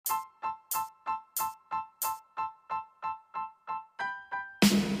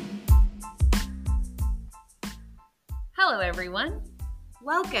Hello, everyone.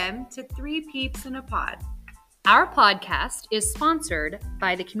 Welcome to Three Peeps in a Pod. Our podcast is sponsored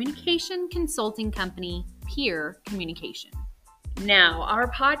by the communication consulting company Peer Communication. Now, our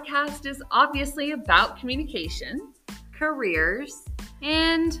podcast is obviously about communication, Careers,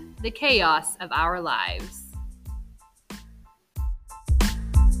 and the chaos of our lives.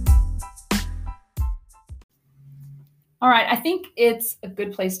 All right, I think it's a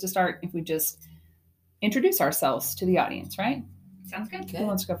good place to start if we just introduce ourselves to the audience, right? Sounds good. Who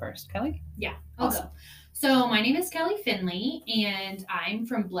wants to go first? Kelly? Yeah, I'll go. So my name is Kelly Finley, and I'm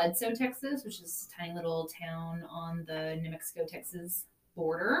from Bledsoe, Texas, which is a tiny little town on the New Mexico, Texas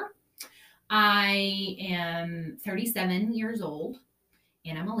border. I am 37 years old,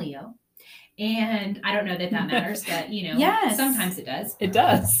 and I'm a Leo. And I don't know that matters, but, Yes. Sometimes it does. It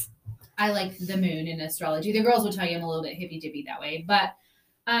does. I like the moon in astrology. The girls will tell you I'm a little bit hippy-dippy that way. But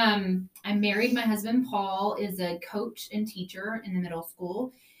I'm married. My husband, Paul, is a coach and teacher in the middle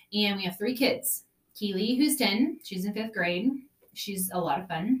school. And we have 3 kids. Keely, who's 10. She's in 5th grade. She's a lot of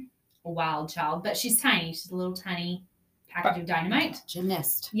fun. A wild child. But she's tiny. She's a little tiny package of dynamite.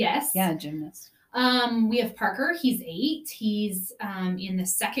 gymnast. Yes. Yeah, gymnast. We have Parker. He's 8. He's in the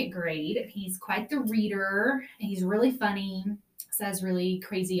 2nd grade. He's quite the reader. And he's really funny. Says really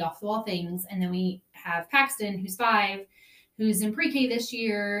crazy off-the-wall things. And then we have Paxton, who's 5, who's in pre-K this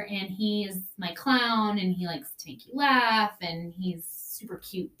year, and he is my clown, and he likes to make you laugh, and he's super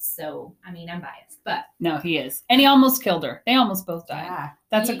cute. So, I mean, I'm biased, but No, he is. And he almost killed her. They almost both died. Yeah.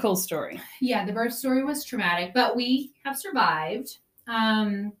 That's a cool story. yeah, the birth story was traumatic, but we have survived.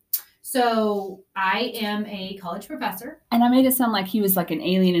 So I am a college professor. And I made it sound like he was like an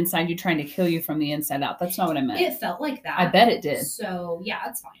alien inside you trying to kill you from the inside out. That's not what I meant. It felt like that. I bet it did. So, yeah,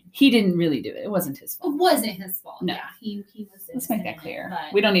 it's fine. He didn't really do it. It wasn't his It fault. wasn't his fault. No. Yeah, he was. Let's make innocent that in it, clear.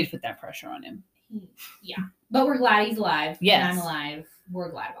 but- We don't need to put that pressure on him. But we're glad he's alive. Yes. And I'm alive.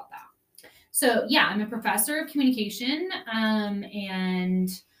 We're glad about that. So yeah, I'm a professor of communication. And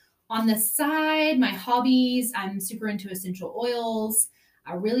on the side, my hobbies, I'm super into essential oils.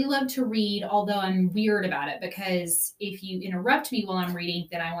 I really love to read, although I'm weird about it because if you interrupt me while I'm reading,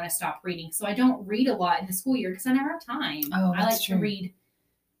 then I want to stop reading. So I don't read a lot in the school year because I never have time. Oh, I that's like true. to read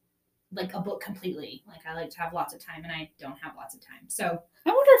like a book completely. Like I like to have lots of time, and I don't have lots of time. So I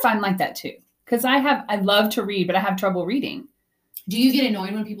wonder if I'm like that too. Because I love to read, but I have trouble reading. do you get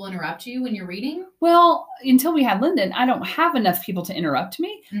annoyed when people interrupt you when you're reading? Well, until we had Lyndon, I don't have enough people to interrupt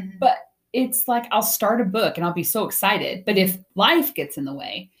me. Mm-hmm. But it's like I'll start a book and I'll be so excited. But if life gets in the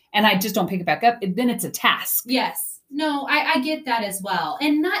way and I just don't pick it back up, then it's a task. Yes. No, I get that as well.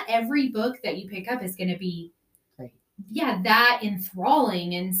 And not every book that you pick up is going to be, Great. yeah, that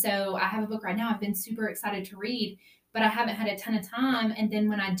enthralling. And so I have a book right now I've been super excited to read, but I haven't had a ton of time. And then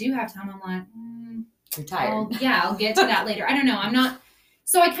when I do have time, I'm like, You're tired. I'll get to that later. I don't know. I'm not.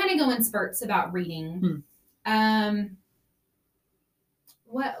 So I kind of go in spurts about reading.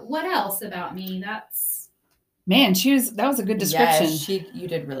 What else about me? Man, that was a good description. Yes, you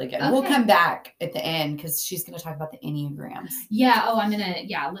did really good. Okay. We'll come back at the end because she's going to talk about the Enneagrams. Yeah. Oh, I'm going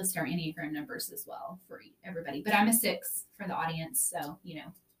to, list our Enneagram numbers as well for everybody. But I'm a 6 for the audience. So,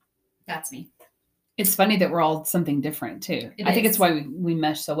 that's me. It's funny that we're all something different too. It I think is. it's why we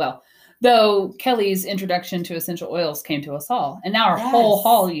mesh so well. Though Kelly's introduction to essential oils came to us all. And now our whole Yes.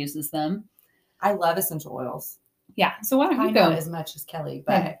 hall uses them. I love essential oils. Yeah. So why don't Probably you go? not as much as Kelly,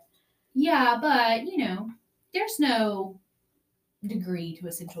 but Yeah, but, there's no degree to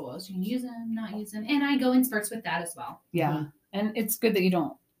essential oils. You can use them, not use them. And I go in spurts with that as well. Yeah. Mhm. And it's good that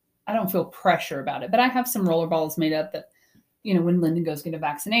I don't feel pressure about it, but I have some roller balls made up that, when Lyndon goes get a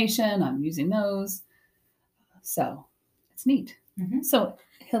vaccination, I'm using those. So it's neat. Mhm. So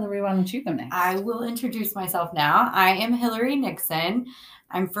Hillary, why don't you go next? I will introduce myself now. I am Hillary Nixon.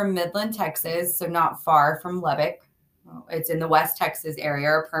 I'm from Midland, Texas, so not far from Lubbock. It's in the West Texas area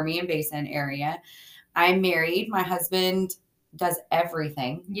or Permian Basin area. I'm married. My husband does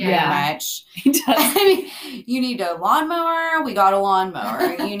everything Yeah. pretty much. He does. I mean, you need a lawnmower, we got a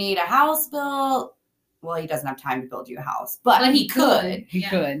lawnmower. You need a house built. Well, he doesn't have time to build you a house, but he could He Yeah.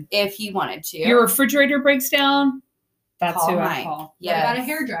 could. if he wanted to. Your refrigerator breaks down. That's Call who I Mike. call. What Yes. about a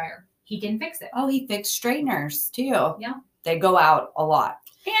hairdryer? He can fix it. Oh, he fixed straighteners too. Yeah. They go out a lot.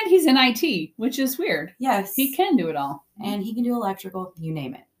 And he's in IT, which is weird. Yes. He can do it all. And he can do electrical, you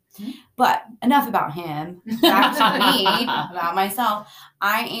name it. Mhm. But enough about him. Back to me, about myself.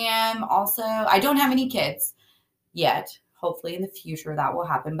 I don't have any kids yet. Hopefully in the future that will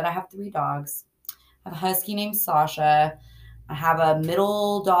happen. But I have 3 dogs. I have a husky named Sasha. I have a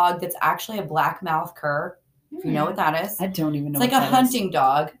middle dog that's actually a black mouth cur. If you know what that is. I don't even know It's like what a that is. hunting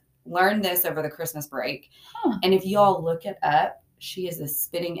dog. learned this over the Christmas break. Huh. And if y'all look it up, she is a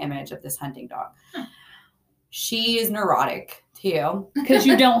spitting image of this hunting dog. Huh. She is neurotic too. Because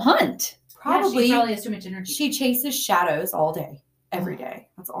you don't hunt. Probably, she probably has too much energy. she chases shadows all day, every day.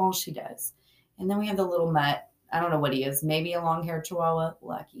 That's all she does. And then we have the little mutt. I don't know what he is. Maybe a long-haired Chihuahua.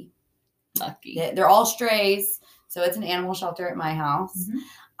 Lucky. Lucky. They're all strays. So it's an animal shelter at my house. Mhm.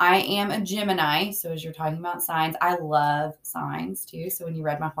 I am a Gemini. So as you're talking about signs, I love signs too. So when you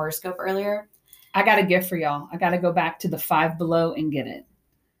read my horoscope earlier, I got a gift for y'all. I got to go back to the Five Below and get it.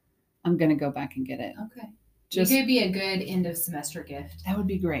 I'm going to go back and get it. Okay. Just it could be a good end of semester gift. that would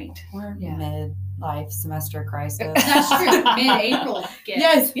be great. or Yeah. mid-life semester crisis. That's true. Mid-April gift.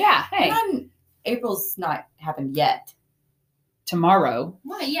 Yes. Yeah. Hey, April's not happened yet. tomorrow.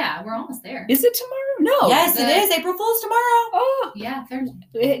 Well, yeah, we're almost there. Is it tomorrow? No. Yes, it the- is. April Fool's tomorrow. Oh, Yeah, Thursday.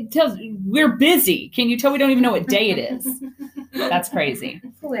 it tells we're busy. Can you tell we don't even know what day it is? That's crazy.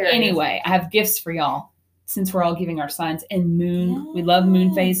 Hilarious. Anyway, I have gifts for y'all since we're all giving our signs and moon. We love moon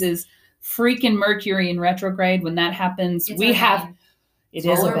Yes. phases. Freaking Mercury in retrograde. When that happens, It's we our have bane. it is a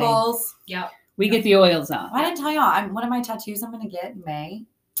Roller bang. balls. Yep. We get the oils on. I didn't tell y'all. One of my tattoos I'm going to get in May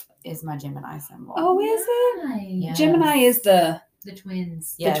is my Gemini symbol. Oh, is it? Nice. Yeah. Gemini is the The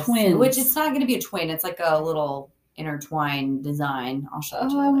twins. Yes, twins. Which it's not going to be a twin. It's like a little intertwined design. I'll show it to oh,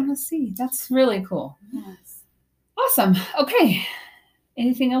 you I later. want to see. That's really cool. Yes. Awesome. Okay.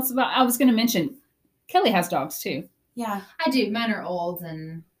 Anything else about? I was going to mention Kelly has dogs too. Yeah. I do. Mine are old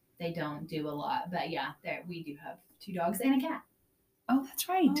and they don't do a lot. But yeah, there we do have 2 dogs and a cat. Oh, that's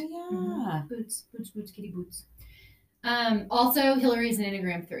right. Oh, yeah. Mhm. Boots, kitty boots. Also, Hillary's an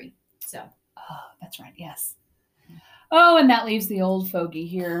Enneagram 3. So. Oh, that's right. Yes. Oh, and that leaves the old fogey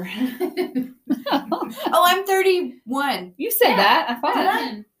here. Oh, I'm 31. You said Yeah. that. I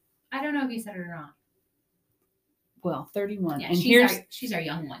thought. I don't know if you said it or not. Well, 31. Yeah, and she's our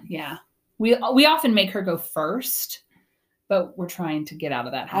young one. yeah. We often make her go first, but we're trying to get out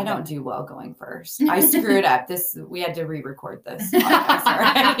of that I habit. don't do well going first. I screwed up. We had to re-record this podcast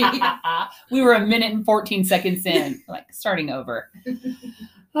already. We were 1 minute and 14 seconds in, like starting over.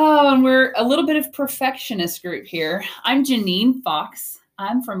 Oh, and we're a little bit of perfectionist group here. I'm Janine Fox.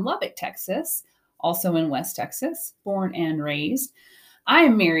 I'm from Lubbock, Texas, also in West Texas, born and raised. I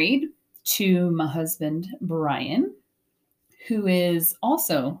am married to my husband, Brian, who is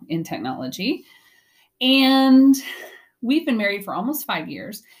also in technology. And we've been married for almost 5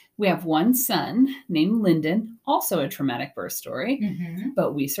 years. We have one son named Lyndon, also a traumatic birth story, Mm-hmm.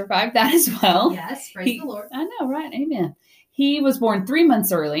 but we survived that as well. Yes, praise the Lord. I know, right? Amen. He was born 3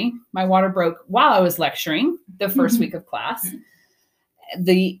 months early. My water broke while I was lecturing the first week of class.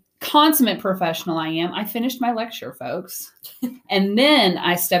 The consummate professional I am, I finished my lecture, folks. And then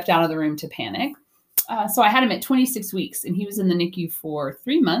I stepped out of the room to panic. So I had him at 26 weeks, and he was in the NICU for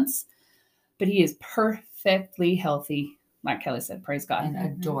 3 months. But he is perfectly healthy. Like Kelly said, praise God. And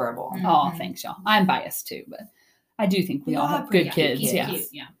adorable. Mhm. Oh, thanks, y'all. I'm biased too, but I do think we all have good pretty cute kids. kids. Yeah. Cute,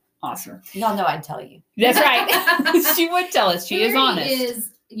 yeah. Awesome. Y'all know I'd tell you. That's right. She would tell us. She is Hillary honest.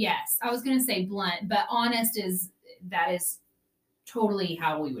 Yes, I was going to say blunt, but honest that is totally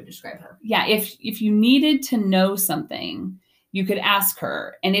how we would describe her. Yeah, if you needed to know something, you could ask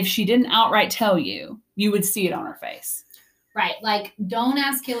her. And if she didn't outright tell you, you would see it on her face. Right. Like, don't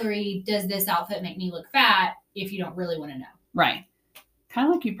ask Hillary, does this outfit make me look fat, if you don't really want to know. Right. Kind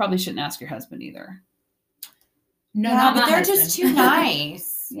of like you probably shouldn't ask your husband either. No, yeah, not but my they're husband. just too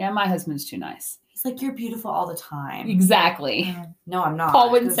nice. Yeah, my husband's too nice. He's like, you're beautiful all the time. Exactly. No, I'm not.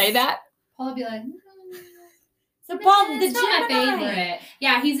 Paul wouldn't say 'cause- that. Paul would be like, So Paul, the it's not my Gemini. favorite.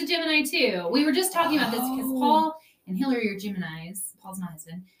 Yeah, he's a Gemini too. We were just talking about this because Oh. Paul and Hillary are Geminis. Paul's my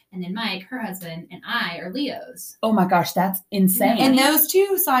husband. And then Mike, her husband, and I are Leos. Oh my gosh, that's insane. And those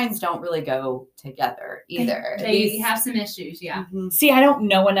two signs don't really go together either. At They least- have some issues, yeah. Mhm. See, I don't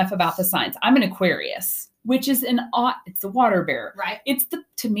know enough about the signs. I'm an Aquarius, which is it's the water bearer. Right? It's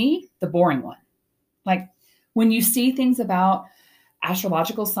to me, the boring one. Like when you see things about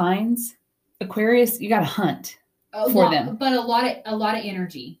astrological signs, Aquarius, you got to hunt. For them. But a lot of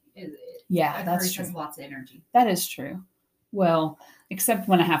energy. Yeah, that's Aquarius true. has lots of energy. That is true. Well, except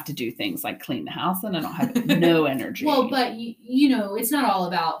when I have to do things like clean the house, then I don't have no energy. Well, but you know, it's not all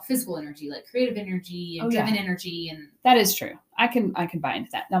about physical energy, like creative energy and Oh, yeah. driven energy and that is true. I can buy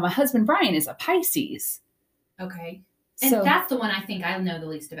into that. Now, my husband Brian is a Pisces, okay. And so that's the one I think I know the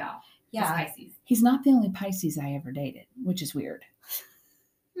least about. is Yeah. Pisces. he's not the only Pisces I ever dated, which is weird.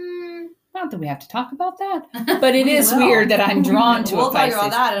 Not that we have to talk about that, but it We is will. weird that I'm drawn to We'll a talk Pisces.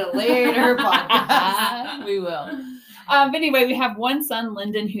 about that in a later podcast. We will. But anyway, we have one son,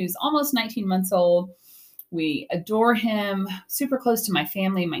 Lyndon, who's almost 19 months old. We adore him, super close to my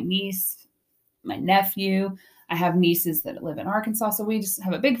family, my niece, my nephew. I have nieces that live in Arkansas, so we just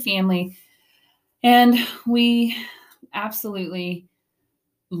have a big family. And we absolutely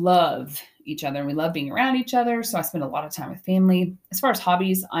love each other. We love being around each other. So I spend a lot of time with family. As far as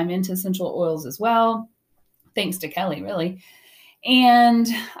hobbies, I'm into essential oils as well, thanks to Kelly, really. And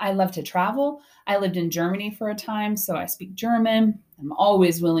I love to travel. I lived in Germany for a time, so I speak German. I'm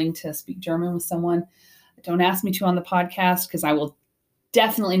always willing to speak German with someone. Don't ask me to on the podcast because I will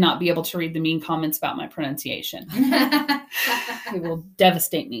definitely not be able to read the mean comments about my pronunciation. It will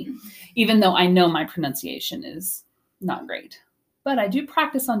devastate me, even though I know my pronunciation is not great. But I do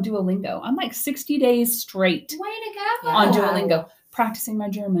practice on Duolingo. I'm like 60 days straight Way to go. on Duolingo, practicing my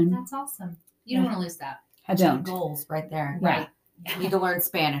German. That's awesome. You don't want to lose that. I don't. Goals right there. Right. You need to learn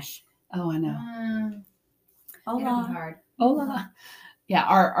Spanish. Oh, I know. It'll be Hola. hard. Hola. Yeah,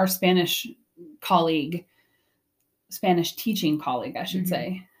 our Spanish colleague, Spanish teaching colleague, I should Mhm.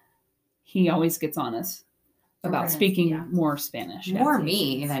 say, he always gets on us about Goodness, speaking yeah. more Spanish. Yeah. More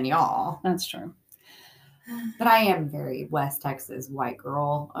me than y'all. That's true. But I am very West Texas white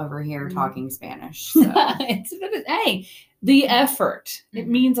girl over here Mhm. talking Spanish. So. Hey, the effort. It Mhm.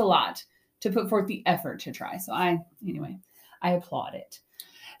 means a lot to put forth the effort to try. So I applaud it.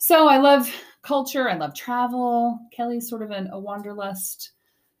 So I love culture. I love travel. Kelly's sort of a wanderlust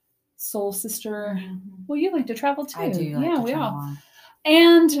soul sister. Mhm. Well, you like to travel too. I do. Like Yeah, to we all. travel.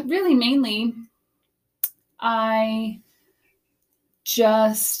 And really, mainly, I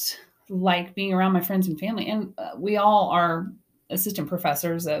just like being around my friends and family. And we all are assistant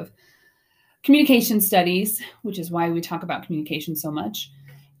professors of communication studies, which is why we talk about communication so much.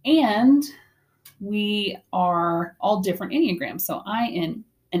 And we are all different Enneagrams. So I am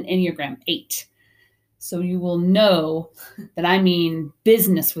an Enneagram 8. So you will know that I mean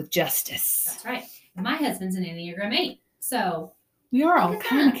business with justice. That's right. My husband's an Enneagram 8. So We are all Look at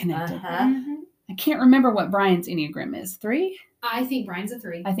kind of that. connected. Uh-huh. mhm. I can't remember what Brian's Enneagram is. 3? I think Brian's a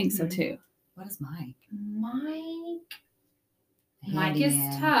 3. I think so Mhm. too. What is Mike? Mike is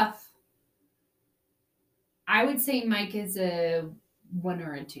Handyman. tough. I would say Mike is a 1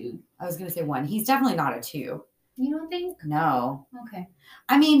 or a 2. I was gonna say 1. He's definitely not a 2. You don't think? No. Okay.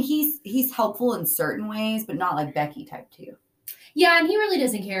 I mean, he's helpful in certain ways, but not like Becky type 2. Yeah, and he really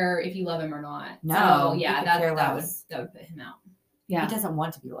doesn't care if you love him or not. No, So, he yeah, could that care would less. put him out. Yeah. He doesn't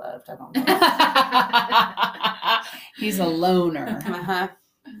want to be loved. I don't know. He's a loner. uh-huh.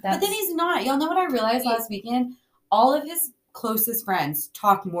 But That's, then he's not. Y'all know what I realized last weekend? All of his closest friends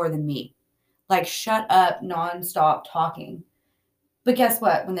talk more than me. Like, shut up, nonstop talking. But guess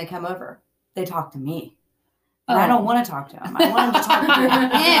what? When they come over, they talk to me. And I don't want to talk to him. I want him to talk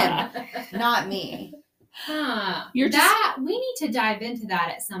to him, not me. Huh. You're We need to dive into that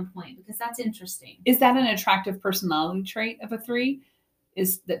at some point because that's interesting. Is that an attractive personality trait of a 3?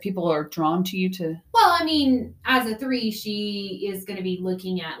 Is that people are drawn to you to? Well, I mean, as a 3, she is going to be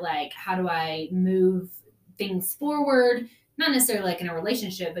looking at like, how do I move things forward? Not necessarily like in a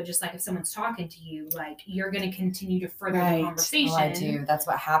relationship, but just like if someone's talking to you, like you're going to continue to further Right. the conversation. Oh, I do. That's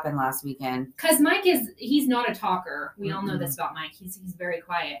what happened last weekend. Because Mike he's not a talker. We all know this about Mike. He's very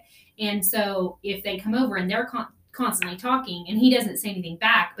quiet. And so if they come over and they're constantly talking and he doesn't say anything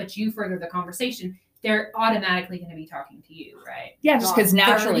back, but you further the conversation, they're automatically going to be talking to you, right? Yeah, just because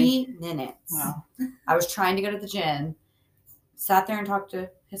naturally. 30 minutes. Wow. I was trying to go to the gym, sat there and talked to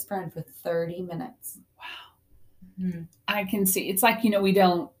his friend for 30 minutes. Hmm. I can see. It's like,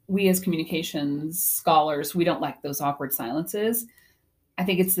 we as communications scholars, we don't like those awkward silences. I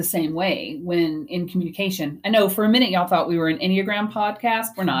think it's the same way when in communication. I know for a minute y'all thought we were an Enneagram podcast.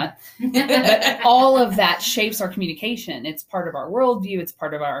 We're not. But all of that shapes our communication. It's part of our worldview. It's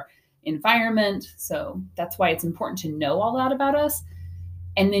part of our environment. So that's why it's important to know all that about us.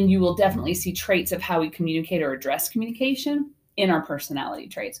 And then you will definitely see traits of how we communicate or address communication in our personality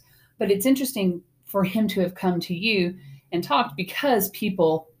traits. But it's interesting for him to have come to you and talked because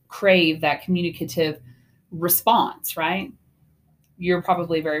people crave that communicative response, right? You're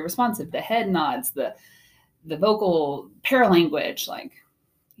probably very responsive. The head nods, the vocal paralanguage, like,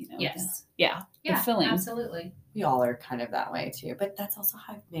 Yes. the filling. Absolutely. We all are kind of that way too. But that's also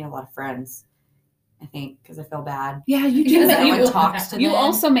how I've made a lot of friends, I think, because I feel bad. Yeah, you Because do. everyone You, talks to you them.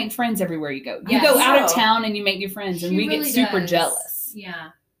 also make friends everywhere you go. You Yes. go out of So- town and you make new friends, and She we really get super does. jealous. Yeah.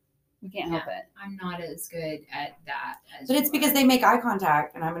 We can't help it. I'm not as good at that as But you it's because are. they make eye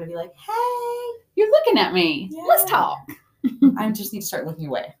contact, and I'm going to be like, hey. You're looking at me. Yeah. Let's talk. I just need to start looking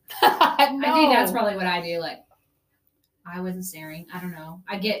away. I think that's probably what I do. Like, I wasn't staring. I don't know.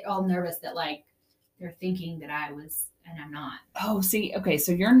 I get all nervous that like they're thinking that I was, and I'm not. Oh, see, okay,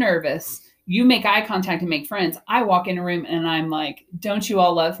 so you're nervous. You make eye contact and make friends. I walk in a room and I'm like, don't you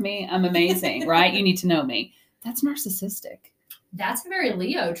all love me? I'm amazing, right? You need to know me. That's narcissistic. That's a very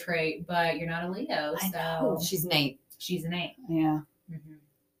Leo trait, but you're not a Leo. I So know. She's an 8. she's an 8. Yeah. Mhm.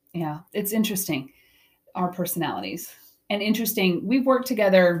 Yeah. It's interesting. Our personalities. And interesting. We've worked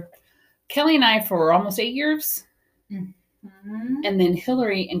together, Kelly and I, for almost 8 years. Mhm. And then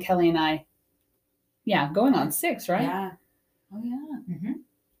Hillary and Kelly and I, going on 6, right? Yeah. Oh, yeah. Mhm.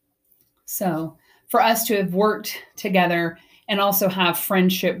 So for us to have worked together and also have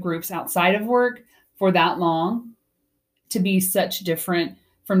friendship groups outside of work for that long, to be such different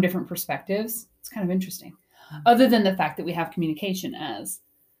from different perspectives, it's kind of interesting. Other than the fact that we have communication as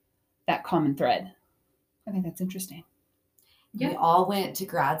that common thread. I think that's interesting. We Yeah. all went to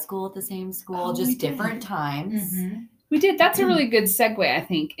grad school at the same school, Oh, we just did. different times. Mhm. We did. That's a really good segue, I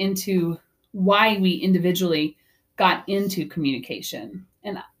think, into why we individually got into communication.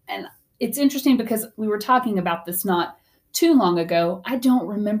 And it's interesting because we were talking about this not too long ago. I don't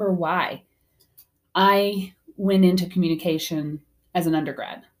remember why I went into communication as an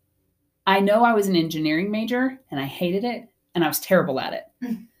undergrad. I know I was an engineering major and I hated it and I was terrible at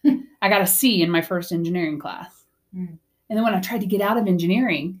it. I got a C in my first engineering class. Mm. And then when I tried to get out of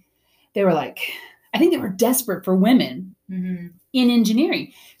engineering, they were like, I think they were desperate for women Mhm. in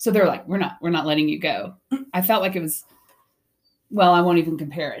engineering. So they're like, we're not letting you go. I felt like it was, well, I won't even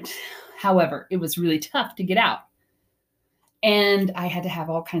compare it. However, it was really tough to get out. And I had to have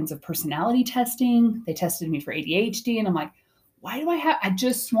all kinds of personality testing. They tested me for ADHD. And I'm like, why do I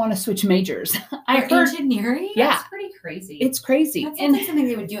just want to switch majors. I For heard, engineering? Yeah. That's pretty crazy. it's crazy. That sounds like something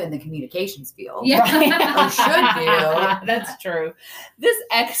they would do in the communications field. Yeah. Or should do. That's true. This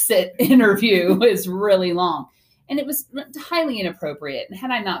exit interview is really long and it was highly inappropriate. And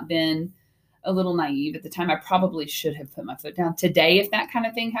had I not been a little naive at the time, I probably should have put my foot down. Today, if that kind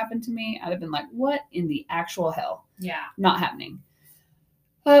of thing happened to me, I'd have been like, what in the actual hell? Yeah. Not happening.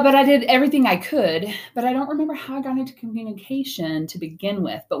 But I did everything I could, but I don't remember how I got into communication to begin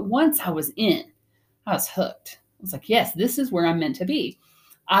with. But once I was in, I was hooked. I was like, yes, this is where I'm meant to be.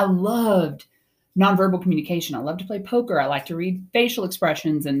 I loved nonverbal communication. I loved to play poker. I like to read facial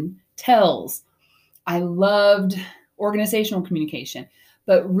expressions and tells. I loved organizational communication.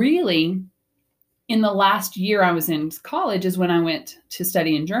 But really, in the last year I was in college is when I went to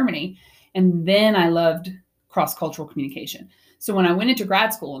study in Germany. And then I loved cross-cultural communication. So when I went into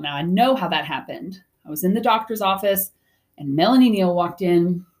grad school, now I know how that happened. I was in the doctor's office and Melanie Neal walked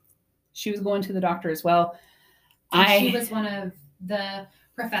in. She was going to the doctor as well. She was one of the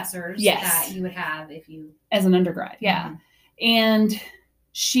professors Yes. that you would have if you. As an undergrad, yeah. Mhm. And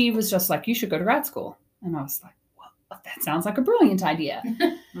she was just like, you should go to grad school. And I was like, well, that sounds like a brilliant idea.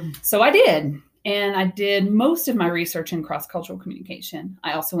 So I did. And I did most of my research in cross-cultural communication.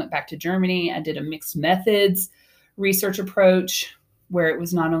 I also went back to Germany. I did a mixed methods research approach where it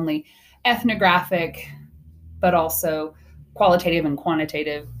was not only ethnographic, but also qualitative and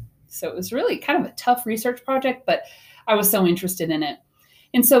quantitative. So it was really kind of a tough research project, but I was so interested in it.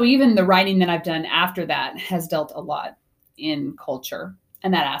 And so even the writing that I've done after that has dealt a lot in culture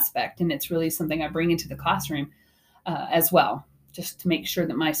and that aspect. And it's really something I bring into the classroom as well, just to make sure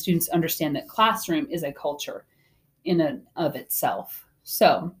that my students understand that classroom is a culture in and of itself.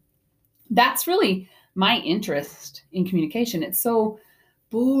 So that's really my interest in communication. It's so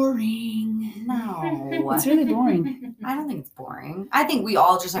boring. No. It's really boring. I don't think it's boring. I think we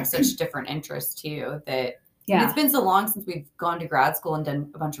all just have such different interests too that and Yeah. it's been so long since we've gone to grad school and done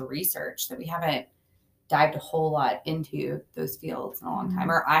a bunch of research that we haven't dived a whole lot into those fields in a long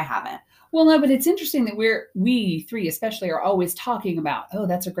time, or I haven't. Well, no, but it's interesting that we three especially are always talking about, oh,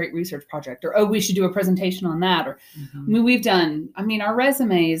 that's a great research project, or oh, we should do a presentation on that. Or I mean, we've done, our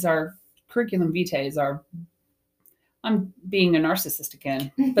resumes, our curriculum vitae I'm being a narcissist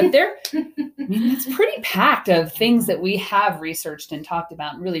again, but it's pretty packed of things that we have researched and talked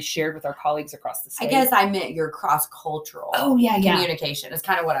about and really shared with our colleagues across the I state. guess I meant your cross-cultural Oh, yeah. communication is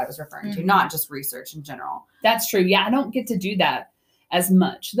kind of what I was referring to, Mhm. not just research in general. That's true. Yeah, I don't get to do that as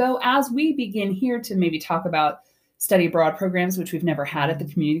much. Though as we begin here to maybe talk about study abroad programs, which we've never had at the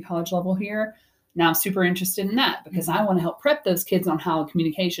community college level here, now I'm super interested in that because I want to help prep those kids on how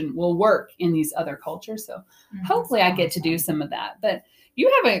communication will work in these other cultures. So Mhm. hopefully I get to do some of that. But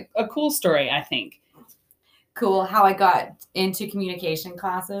you have a cool story, I think. Cool. How I got into communication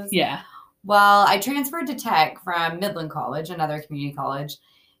classes. Yeah. Well, I transferred to tech from Midland College, another community college.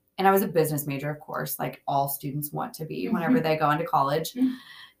 And I was a business major, of course, like all students want to be whenever they go into college. Mhm.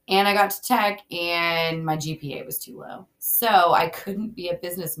 And I got to tech and my GPA was too low. So I couldn't be a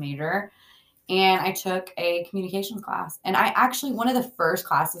business major. and I took a communications class. And I actually, one of the first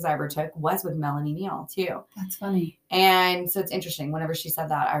classes I ever took was with Melanie Neal too. That's funny. And so it's interesting. Whenever she said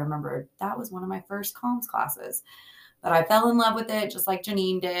that, I remembered that was one of my first comms classes. But I fell in love with it just like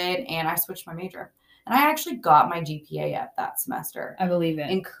Janine did, and I switched my major. And I actually got my GPA up that semester I believe it.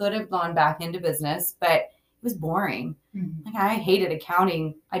 and could have gone back into business, but it was boring. Mhm. Like, I hated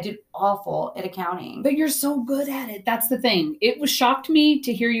accounting. I did awful at accounting. But you're so good at it. That's the thing. It was shocked me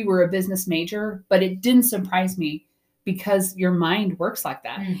to hear you were a business major, but it didn't surprise me because your mind works like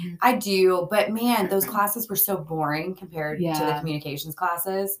that. Mhm. I do, but man, those classes were so boring compared to the Yeah. communications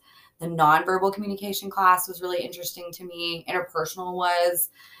classes. The nonverbal communication class was really interesting to me. Interpersonal was.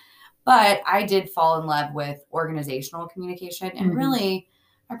 But I did fall in love with organizational communication. And Mhm. really,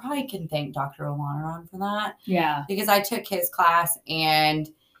 I probably can thank Dr. Olanaran for that, Yeah. because I took his class, and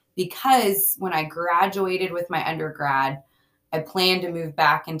because when I graduated with my undergrad, I planned to move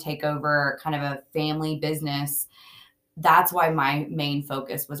back and take over kind of a family business. That's why my main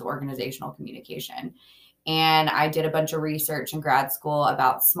focus was organizational communication. And I did a bunch of research in grad school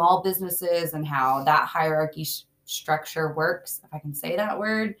about small businesses and how that hierarchy structure works, if I can say that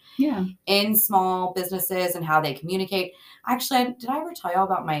word, Yeah. in small businesses and how they communicate. Actually, did I ever tell y'all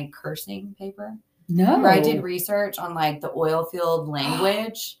about my cursing paper? No. Where I did research on like the oil field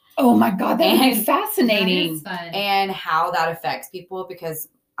language Oh my God, that would be And- fascinating. That is fun. and how that affects people, because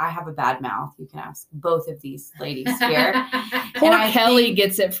I have a bad mouth. You can ask both of these ladies here. Poor and I Kelly think-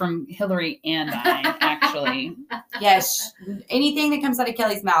 gets it from Hillary and I, actually. Yes, anything that comes out of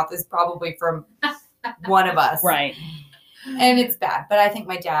Kelly's mouth is probably from one of us. Right. And it's bad. But I think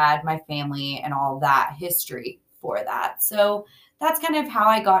my dad, my family, and all that history for that. So that's kind of how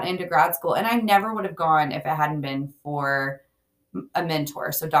I got into grad school. And I never would have gone if it hadn't been for a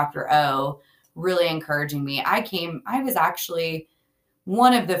mentor. So Dr. O really encouraging me. I was actually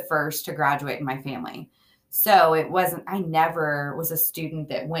one of the first to graduate in my family. So I never was a student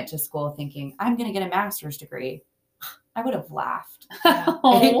that went to school thinking, I'm going to get a master's degree. I would have laughed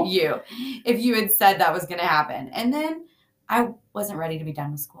Oh. if you had said that was going to happen. And then I wasn't ready to be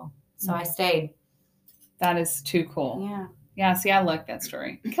done with school. So I stayed. That is too cool. Yeah. Yeah, see, I like that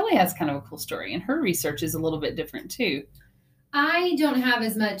story. Kelly has kind of a cool story, and her research is a little bit different too. I don't have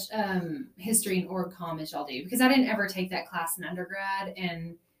as much history in org comm as y'all do, because I didn't ever take that class in undergrad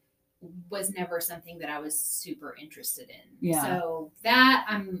and was never something that I was super interested in. Yeah. So that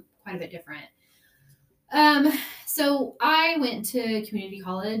I'm quite a bit different. So I went to community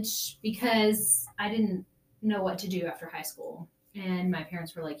college because I didn't know what to do after high school. And my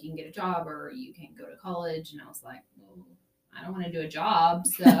parents were like, you can get a job or you can go to college. And I was like, well, I don't want to do a job.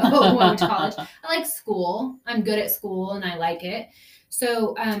 So I went to college. I like school. I'm good at school and I like it.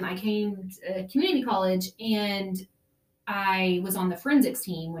 So I came to community college and I was on the forensics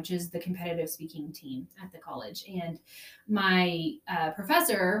team, which is the competitive speaking team at the college. And my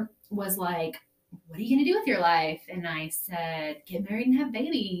professor was like, what are you going to do with your life? And I said, get married and have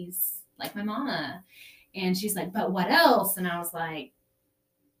babies like my mama. And she's like, but what else? And I was like,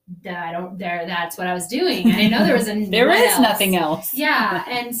 that's what I was doing. I didn't know there was a There what is else. nothing else. Yeah.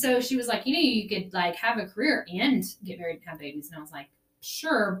 And so she was like, you could like have a career and get married and have babies. And I was like,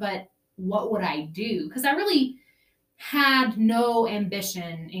 sure, but what would I do? Because I really had no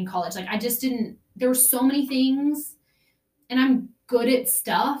ambition in college. Like I just didn't, there were so many things, and I'm good at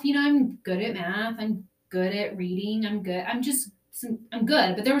stuff. I'm good at math. I'm good at reading. I'm good. I'm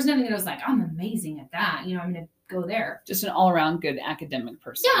good. But there was nothing that I was like, I'm amazing at that. I'm going to go there. Just an all-around good academic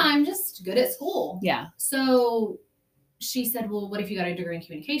person. Yeah, I'm just good at school. Yeah. So she said, well, what if you got a degree in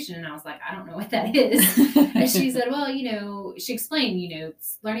communication? And I was like, I don't know what that is. And she said, well, she explained,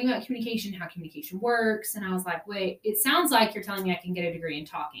 it's learning about communication, how communication works. And I was like, wait, it sounds like you're telling me I can get a degree in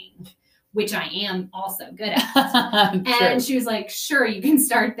talking, which I am also good at. True. And she was like, sure, you can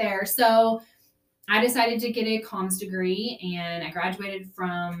start there. So I decided to get a comms degree, and I graduated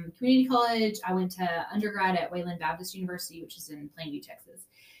from community college. I went to undergrad at Wayland Baptist University, which is in Plainview, Texas,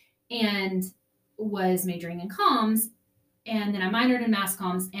 and was majoring in comms. And then I minored in mass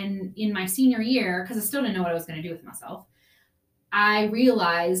comms. And in my senior year, because I still didn't know what I was going to do with myself, I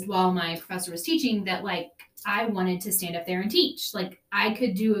realized while my professor was teaching that I wanted to stand up there and teach. Like I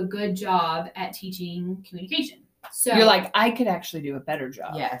could do a good job at teaching communication. So You're like, I could actually do a better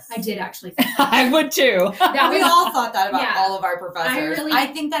job. Yes. I did actually think I would too. that We was all thought that about Yeah. all of our professors. really I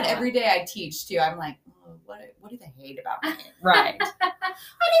think that thought- every day I teach too. I'm like, oh, what do they hate about me? Right. I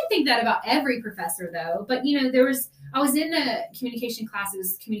didn't think that about every professor though, but I was in a communication class. It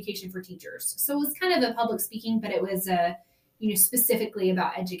was communication for teachers. So it was kind of a public speaking, but it was specifically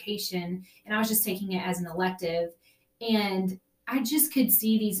about education. And I was just taking it as an elective. And I just could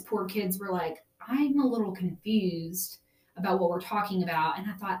see these poor kids were like, I'm a little confused about what we're talking about. And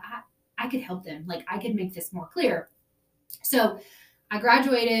I thought I could help them. Like, I could make this more clear. So I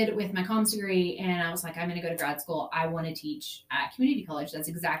graduated with my comms degree and I was like, I'm going to go to grad school. I want to teach at community college. That's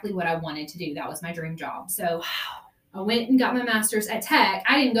exactly what I wanted to do. That was my dream job. So I went and got my master's at Tech.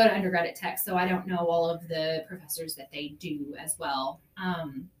 I didn't go to undergrad at Tech, so I don't know all of the professors that they do as well.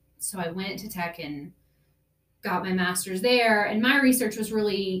 So I went to Tech and got my master's there. And my research was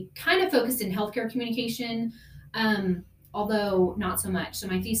really kind of focused in healthcare communication, although not so much. So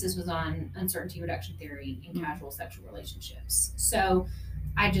my thesis was on uncertainty reduction theory and casual sexual relationships. So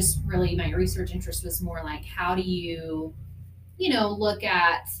I just really, my research interest was more like, how do you, look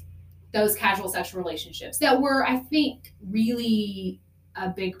at those casual sexual relationships that were, I think, really a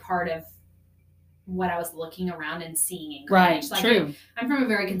big part of what I was looking around and seeing in college. Right, true. I'm from a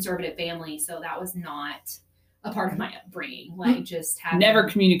very conservative family, so that was not a part of my upbringing. Like, just having Never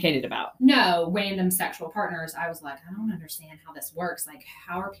communicated about. no random sexual partners. I was like, I don't understand how this works. Like,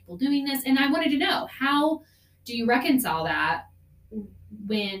 how are people doing this? And I wanted to know, how do you reconcile that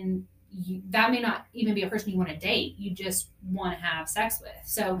when that may not even be a person you want to date? You just want to have sex with.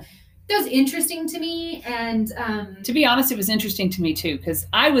 So that was interesting to me. And to be honest, it was interesting to me too, because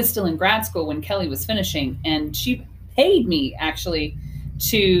I was still in grad school when Kelly was finishing, and she paid me actually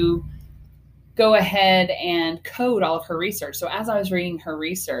to go ahead and code all of her research. So as I was reading her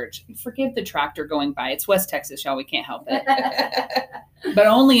research, forgive the tractor going by. It's West Texas, y'all. We can't help it. But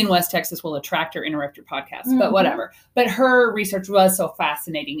only in West Texas will a tractor interrupt your podcast. But whatever. But her research was so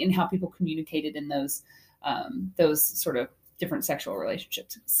fascinating in how people communicated in those sort of different sexual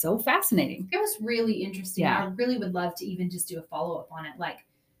relationships. So fascinating. it was really interesting. Yeah. I really would love to even just do a follow-up on it. Like,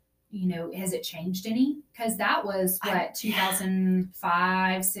 has it changed any? Because that was what,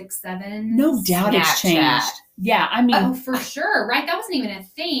 2005, 6, 7? No doubt it's Snapchat. changed. Yeah, I mean, Oh, for sure. Right? That wasn't even a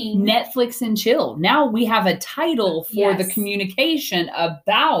thing. Netflix and chill. Now we have a title for the Yes. communication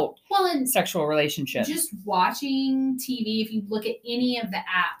about Well, and sexual relationships. just watching TV, if you look at any of the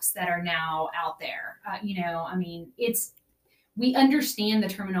apps that are now out there, we understand the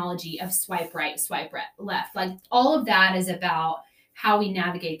terminology of swipe right, swipe left. Like, all of that is about how we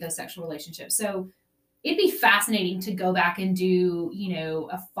navigate those sexual relationships. So it'd be fascinating to go back and do,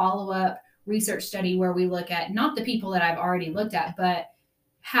 a follow-up research study where we look at not the people that I've already looked at, but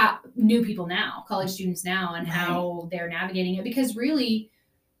how new people now, college students now, and how they're navigating it. Because really,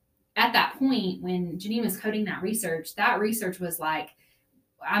 at that point when Janine was coding that research was like,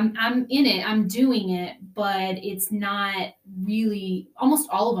 I'm in it, I'm doing it, but it's not really, almost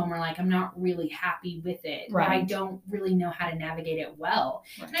all of them were like, I'm not really happy with it. Right. Or I don't really know how to navigate it well.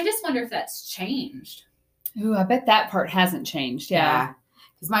 Right. And I just wonder if that's changed. Ooh, I bet that part hasn't changed. Yeah.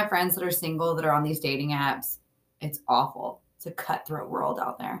 Because my friends that are single that are on these dating apps, it's awful. It's a cutthroat world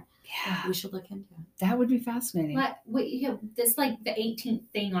out there. Yeah. We should look into it. That would be fascinating. But this like the 18th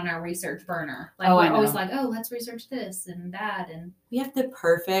thing on our research burner. Like, Oh, I we're always know. like, oh, let's research this and that. And We have the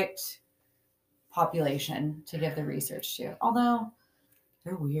perfect population to give the research to. Although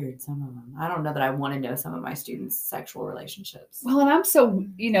they're weird, some of them. I don't know that I want to know some of my students' sexual relationships. Well, and I'm so,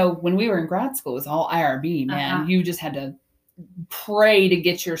 when we were in grad school, it was all IRB, man. Uh-huh. You just had to pray to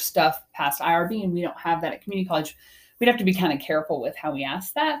get your stuff past IRB, and we don't have that at community college. We'd have to be kind of careful with how we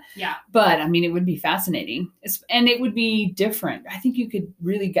ask that. yeah. But I mean, it would be fascinating, and it would be different. I think you could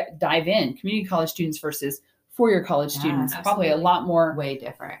really dive in community college students versus four-year college Yeah, students. Probably a absolutely. lot more. Way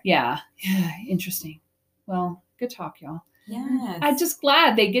different. Yeah. Interesting. Well, good talk, y'all. Yes. I'm just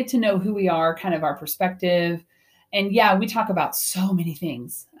glad they get to know who we are, kind of our perspective. And yeah, we talk about so many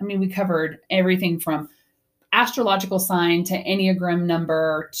things. I mean, we covered everything from astrological sign to Enneagram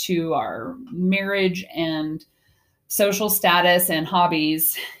number to our marriage and social status and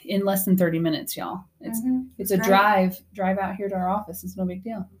hobbies in less than 30 minutes, y'all. It's a Great. drive out here to our office. It's no big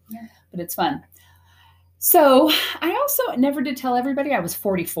deal. Yeah. But it's fun. So I also never did tell everybody I was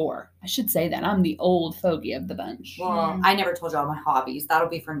 44. I should say that. I'm the old fogey of the bunch. Well, I never told y'all my hobbies. That'll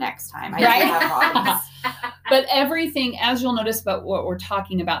be for next time. I Right. do have hobbies. But everything, as you'll notice about what we're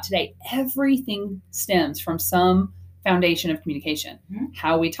talking about today, everything stems from some foundation of communication. Mhm.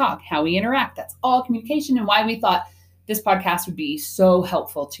 How we talk, how we interact. That's all communication, and why we thought this podcast would be so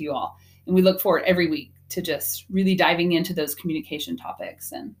helpful to you all. And we look forward every week to just really diving into those communication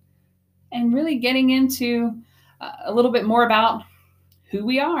topics and really getting into a little bit more about who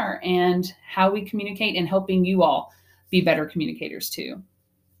we are and how we communicate, and helping you all be better communicators too.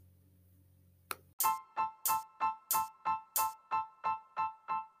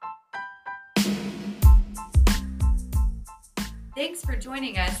 Thanks for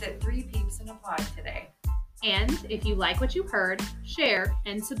joining us at 3 Peeps in a Pod today. And if you like what you heard, share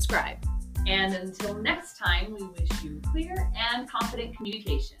and subscribe. And until next time, we wish you clear and confident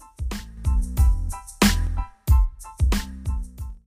communication.